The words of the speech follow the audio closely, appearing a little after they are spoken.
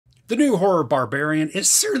The new horror Barbarian is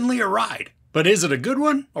certainly a ride, but is it a good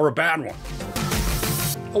one or a bad one?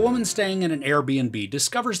 A woman staying in an Airbnb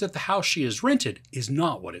discovers that the house she has rented is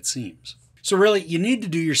not what it seems. So really, you need to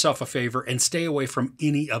do yourself a favor and stay away from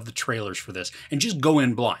any of the trailers for this and just go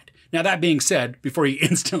in blind. Now that being said, before you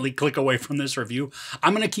instantly click away from this review,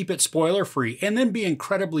 I'm going to keep it spoiler free and then be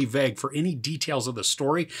incredibly vague for any details of the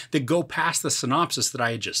story that go past the synopsis that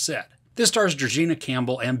I had just said. This stars Georgina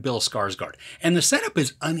Campbell and Bill Skarsgård, and the setup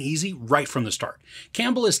is uneasy right from the start.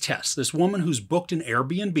 Campbell is Tess, this woman who's booked an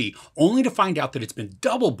Airbnb, only to find out that it's been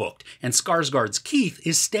double booked, and Skarsgård's Keith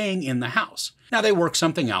is staying in the house. Now they work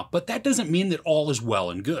something out, but that doesn't mean that all is well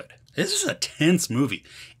and good. This is a tense movie,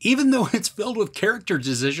 even though it's filled with character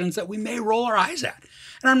decisions that we may roll our eyes at.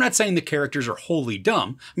 And I'm not saying the characters are wholly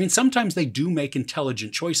dumb. I mean, sometimes they do make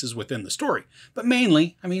intelligent choices within the story. But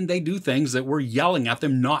mainly, they do things that we're yelling at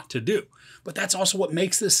them not to do. But that's also what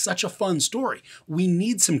makes this such a fun story. We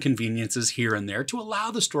need some conveniences here and there to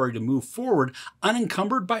allow the story to move forward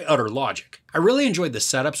unencumbered by utter logic. I really enjoyed the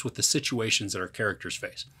setups with the situations that our characters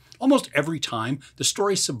face. Almost every time, the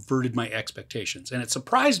story subverted my expectations, and it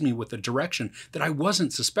surprised me with a direction that I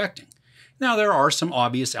wasn't suspecting. Now, there are some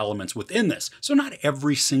obvious elements within this, so not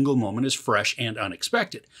every single moment is fresh and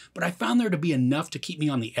unexpected, but I found there to be enough to keep me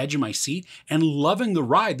on the edge of my seat and loving the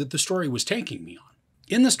ride that the story was taking me on.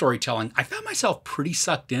 In the storytelling, I found myself pretty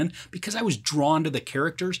sucked in because I was drawn to the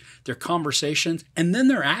characters, their conversations, and then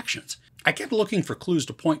their actions. I kept looking for clues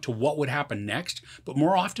to point to what would happen next, but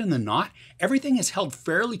more often than not, everything is held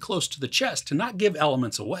fairly close to the chest to not give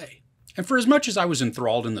elements away. And for as much as I was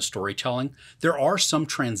enthralled in the storytelling, there are some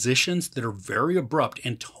transitions that are very abrupt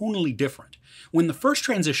and tonally different. When the first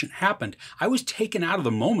transition happened, I was taken out of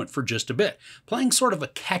the moment for just a bit, playing sort of a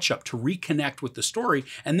catch-up to reconnect with the story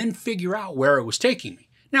and then figure out where it was taking me.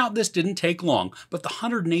 Now, this didn't take long, but the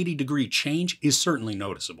 180-degree change is certainly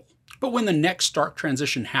noticeable. But when the next stark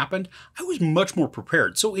transition happened, I was much more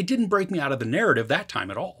prepared, so it didn't break me out of the narrative that time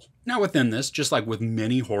at all. Now within this, just like with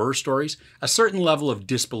many horror stories, a certain level of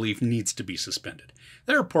disbelief needs to be suspended.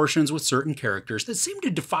 There are portions with certain characters that seem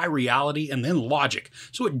to defy reality and then logic,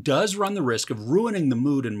 so it does run the risk of ruining the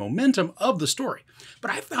mood and momentum of the story.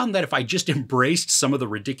 But I found that if I just embraced some of the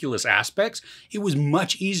ridiculous aspects, it was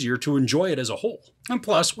much easier to enjoy it as a whole. And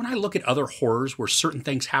plus, when I look at other horrors where certain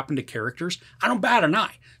things happen to characters, I don't bat an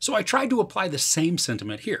eye, so I tried to apply the same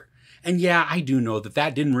sentiment here. And yeah, I do know that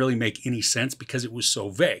that didn't really make any sense because it was so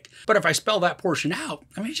vague. But if I spell that portion out,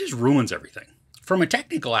 it just ruins everything. From a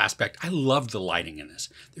technical aspect, I loved the lighting in this.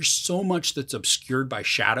 There's so much that's obscured by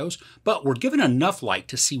shadows, but we're given enough light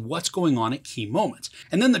to see what's going on at key moments.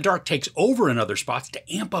 And then the dark takes over in other spots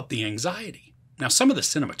to amp up the anxiety. Now, some of the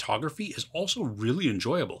cinematography is also really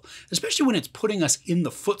enjoyable, especially when it's putting us in the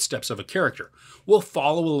footsteps of a character. We'll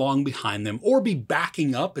follow along behind them or be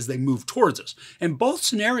backing up as they move towards us. And both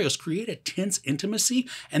scenarios create a tense intimacy,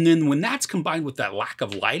 and then when that's combined with that lack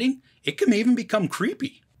of lighting, it can even become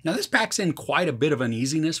creepy. Now, this packs in quite a bit of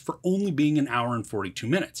uneasiness for only being an hour and 42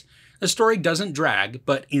 minutes. The story doesn't drag,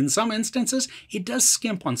 but in some instances, it does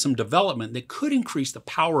skimp on some development that could increase the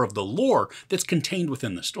power of the lore that's contained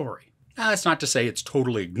within the story. Now, that's not to say it's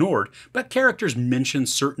totally ignored, but characters mention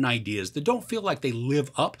certain ideas that don't feel like they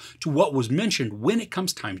live up to what was mentioned when it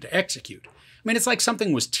comes time to execute. It's like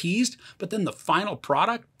something was teased, but then the final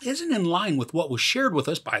product isn't in line with what was shared with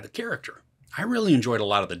us by the character. I really enjoyed a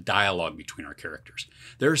lot of the dialogue between our characters.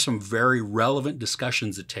 There are some very relevant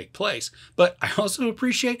discussions that take place, but I also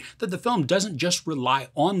appreciate that the film doesn't just rely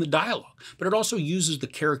on the dialogue, but it also uses the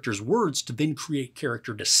characters' words to then create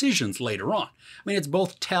character decisions later on. It's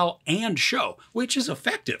both tell and show, which is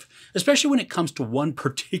effective, especially when it comes to one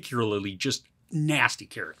particularly just nasty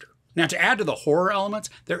character. Now, to add to the horror elements,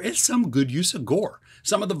 there is some good use of gore.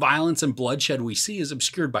 Some of the violence and bloodshed we see is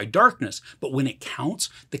obscured by darkness, but when it counts,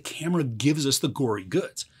 the camera gives us the gory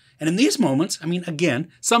goods. And in these moments, again,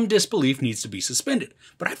 some disbelief needs to be suspended,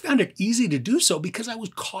 but I found it easy to do so because I was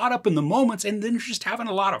caught up in the moments and then just having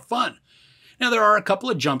a lot of fun. Now, there are a couple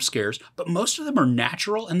of jump scares, but most of them are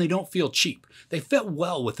natural and they don't feel cheap. They fit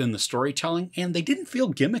well within the storytelling and they didn't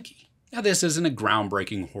feel gimmicky. Now, this isn't a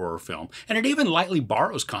groundbreaking horror film, and it even lightly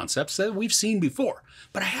borrows concepts that we've seen before.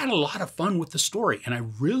 But I had a lot of fun with the story, and I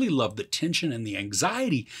really loved the tension and the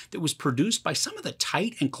anxiety that was produced by some of the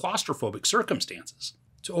tight and claustrophobic circumstances.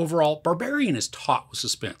 So overall, Barbarian is taut with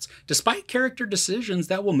suspense, despite character decisions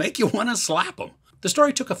that will make you want to slap them. The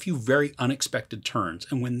story took a few very unexpected turns,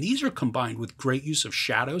 and when these are combined with great use of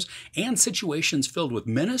shadows and situations filled with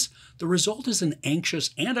menace, the result is an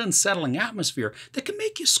anxious and unsettling atmosphere that can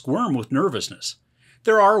make you squirm with nervousness.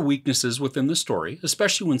 There are weaknesses within the story,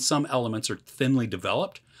 especially when some elements are thinly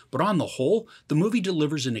developed, But on the whole, the movie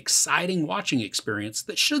delivers an exciting watching experience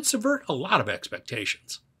that should subvert a lot of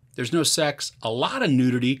expectations. There's no sex, a lot of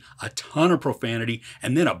nudity, a ton of profanity,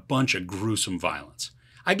 and then a bunch of gruesome violence.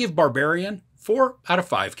 I give Barbarian 4 out of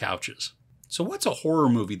 5 couches. So what's a horror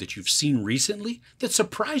movie that you've seen recently that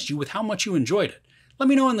surprised you with how much you enjoyed it? Let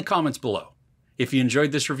me know in the comments below. If you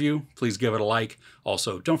enjoyed this review, please give it a like.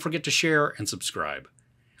 Also, don't forget to share and subscribe.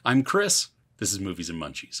 I'm Chris. This is Movies and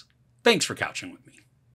Munchies. Thanks for couching with me.